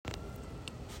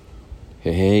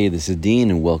Hey, this is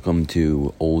Dean, and welcome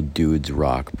to Old Dudes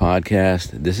Rock Podcast.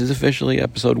 This is officially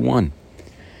episode 1,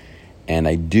 and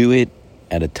I do it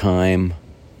at a time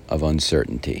of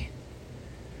uncertainty.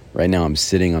 Right now, I'm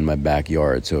sitting on my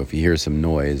backyard, so if you hear some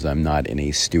noise, I'm not in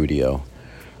a studio.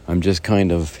 I'm just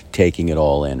kind of taking it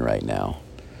all in right now.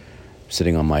 I'm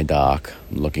sitting on my dock,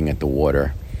 looking at the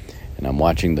water, and I'm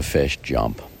watching the fish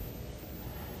jump.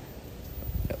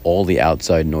 All the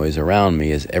outside noise around me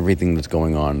is everything that's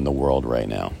going on in the world right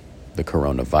now. The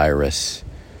coronavirus,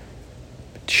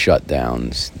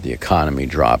 shutdowns, the economy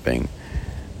dropping.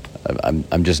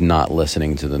 I'm just not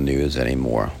listening to the news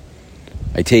anymore.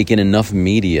 I take in enough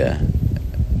media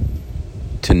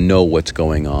to know what's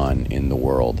going on in the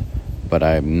world, but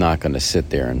I'm not going to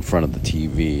sit there in front of the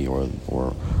TV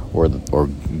or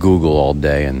Google all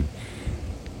day and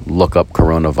look up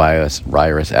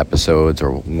coronavirus episodes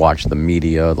or watch the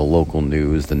media, the local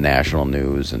news, the national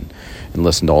news, and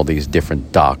listen to all these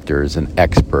different doctors and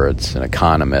experts and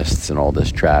economists and all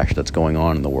this trash that's going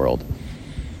on in the world.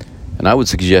 And I would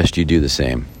suggest you do the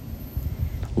same.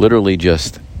 Literally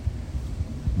just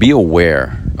be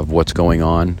aware of what's going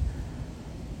on,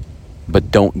 but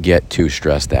don't get too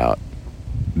stressed out.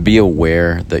 Be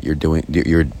aware that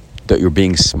you're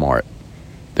being smart,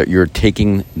 that you're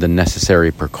taking the necessary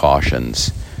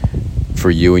precautions for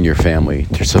you and your family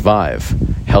to survive,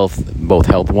 both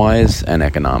health-wise and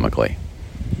economically.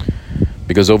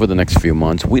 Because over the next few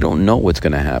months, we don't know what's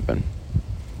going to happen.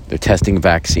 They're testing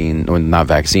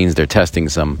they're testing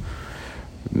some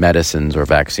medicines or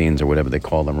vaccines or whatever they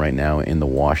call them right now in the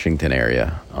Washington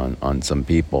area on some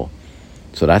people.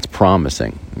 So that's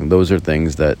promising. And those are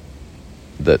things that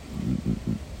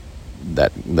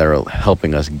are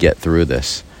helping us get through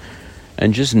this.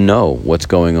 And just know what's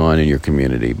going on in your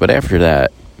community. But after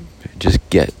that, just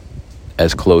get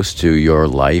as close to your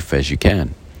life as you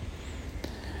can.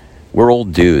 We're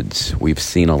old dudes. We've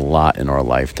seen a lot in our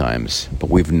lifetimes, but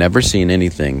we've never seen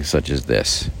anything such as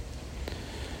this.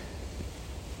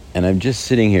 And I'm just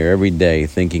sitting here every day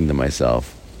thinking to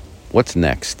myself, what's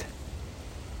next?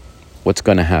 What's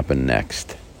going to happen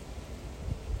next?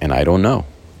 And I don't know.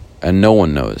 And no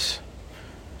one knows.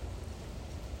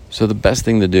 So the best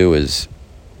thing to do is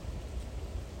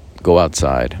go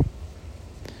outside,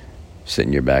 sit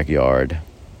in your backyard,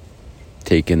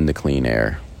 take in the clean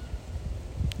air,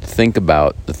 think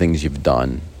about the things you've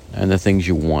done and the things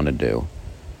you want to do,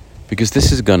 because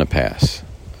this is going to pass.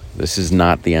 This is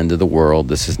not the end of the world.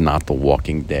 This is not The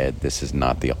Walking Dead. This is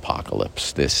not the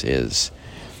apocalypse. This is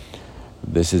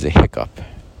a hiccup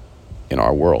in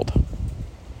our world.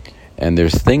 And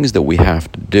there's things that we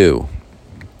have to do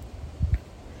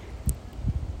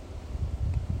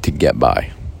to get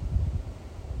by.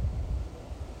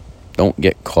 Don't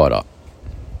get caught up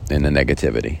in the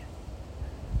negativity.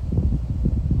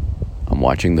 I'm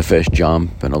watching the fish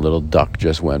jump, and a little duck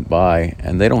just went by,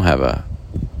 and they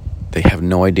have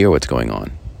no idea what's going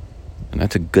on. And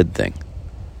that's a good thing.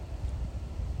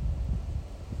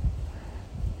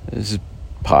 This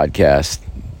podcast,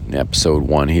 episode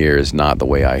 1 here, is not the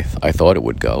way I thought it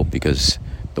would go, because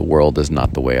the world is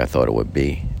not the way I thought it would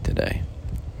be today.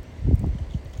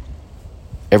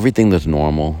 Everything that's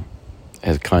normal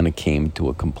has kind of came to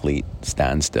a complete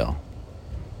standstill.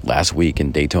 Last week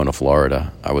in Daytona,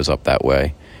 Florida, I was up that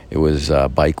way. It was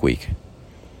bike week.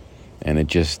 And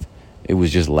it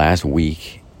was just last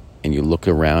week, and you look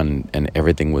around and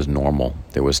everything was normal.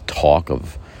 There was talk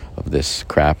of this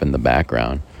crap in the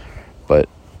background, but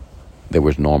there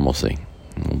was normalcy.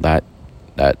 That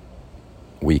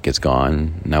week is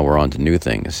gone. Now we're on to new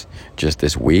things. Just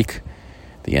this week,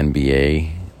 the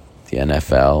NBA, the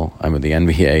NFL, the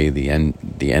NBA,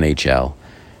 the NHL,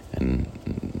 and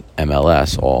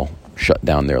MLS all shut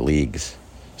down their leagues.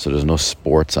 So there's no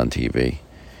sports on TV.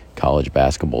 College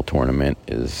basketball tournament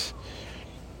is,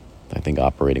 I think,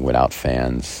 operating without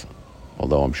fans,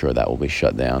 although I'm sure that will be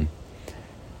shut down.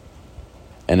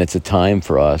 And it's a time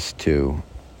for us to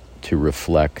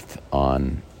reflect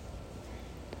on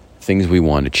things we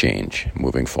want to change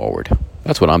moving forward.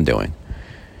 That's what I'm doing.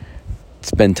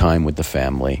 Spend time with the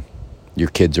family. Your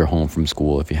kids are home from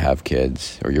school if you have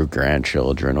kids, or your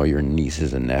grandchildren, or your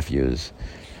nieces and nephews.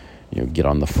 Get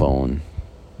on the phone,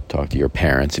 talk to your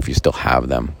parents if you still have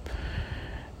them.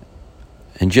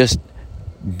 And just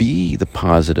be the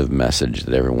positive message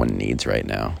that everyone needs right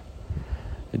now.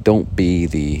 Don't be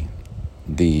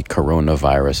the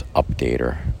coronavirus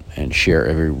updater and share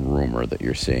every rumor that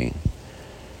you're seeing.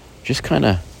 Just kind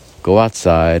of go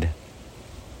outside,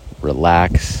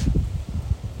 relax,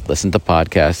 listen to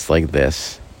podcasts like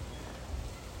this,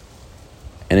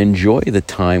 and enjoy the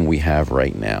time we have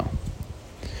right now.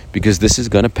 Because this is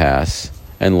going to pass,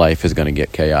 and life is going to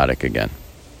get chaotic again.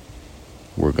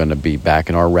 We're going to be back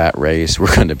in our rat race.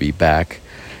 We're going to be back,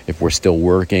 if we're still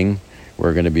working,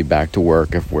 we're going to be back to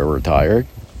work. If we're retired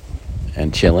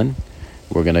and chilling,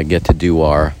 we're going to get to do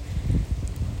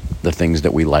the things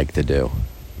that we like to do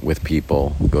with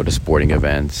people, go to sporting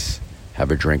events,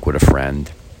 have a drink with a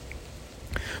friend.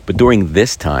 But during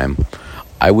this time,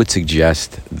 I would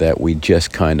suggest that we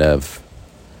just kind of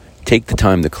take the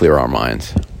time to clear our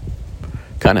minds,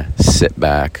 kind of sit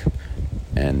back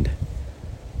and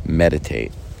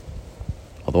meditate.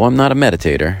 Although I'm not a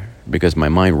meditator, because my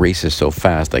mind races so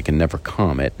fast I can never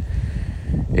calm it,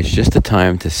 it's just a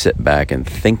time to sit back and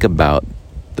think about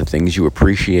the things you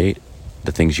appreciate,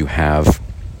 the things you have,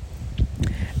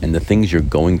 and the things you're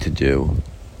going to do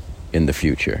in the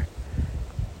future.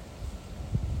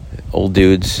 Old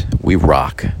dudes, we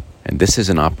rock. And this is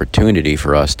an opportunity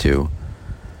for us to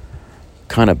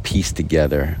kind of piece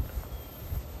together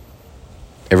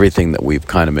everything that we've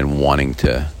kind of been wanting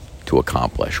to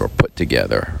accomplish or put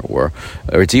together, or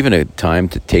it's even a time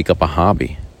to take up a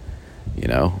hobby,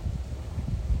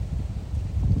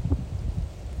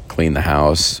 clean the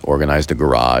house, organize the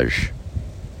garage,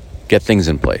 get things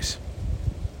in place,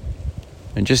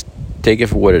 and just take it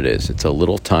for what it is. It's a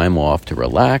little time off to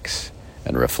relax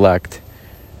and reflect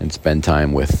and spend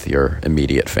time with your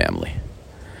immediate family.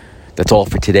 That's all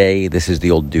for today. This is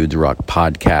the Old Dudes Rock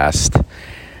podcast.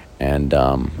 And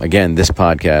again, this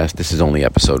is only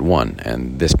episode 1.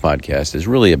 And this podcast is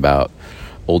really about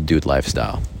old dude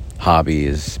lifestyle,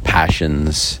 hobbies,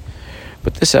 passions.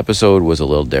 But this episode was a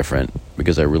little different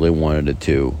because I really wanted it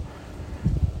to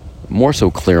more so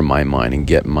clear my mind and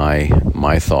get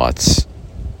my thoughts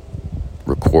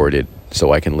recorded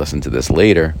so I can listen to this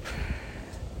later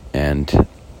and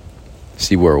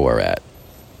see where we're at.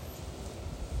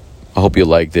 I hope you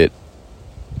liked it.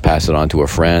 Pass it on to a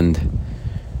friend.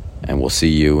 And we'll see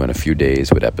you in a few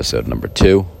days with episode number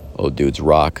 2. Old Dudes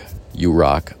Rock. You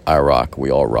rock. I rock.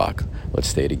 We all rock. Let's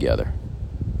stay together.